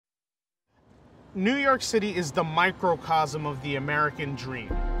New York City is the microcosm of the American dream.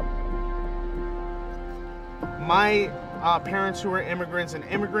 My parents, who were immigrants and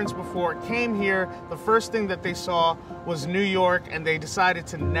immigrants before, came here. The first thing that they saw was New York, and they decided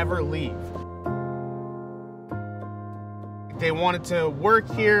to never leave. They wanted to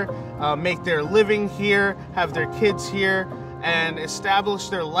work here, make their living here, have their kids here, and establish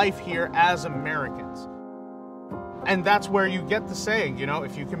their life here as Americans. And that's where you get the saying, you know,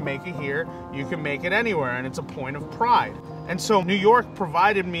 if you can make it here, you can make it anywhere, and it's a point of pride. And so New York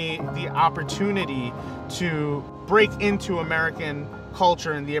provided me the opportunity to break into American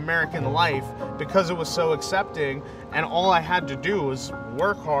culture and the American life because it was so accepting, and all I had to do was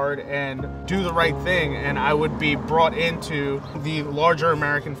work hard and do the right thing, and I would be brought into the larger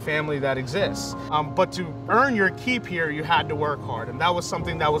American family that exists. But to earn your keep here, you had to work hard, and that was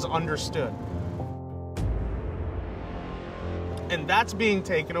something that was understood. And that's being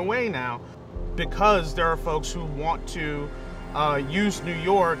taken away now because there are folks who want to use New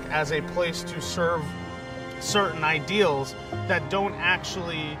York as a place to serve certain ideals that don't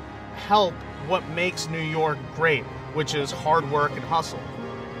actually help what makes New York great, which is hard work and hustle.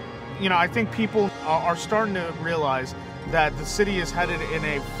 You know, I think people are starting to realize that the city is headed in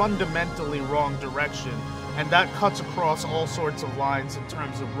a fundamentally wrong direction, and that cuts across all sorts of lines in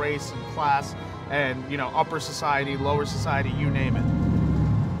terms of race and class and, you know, upper society, lower society, you name it.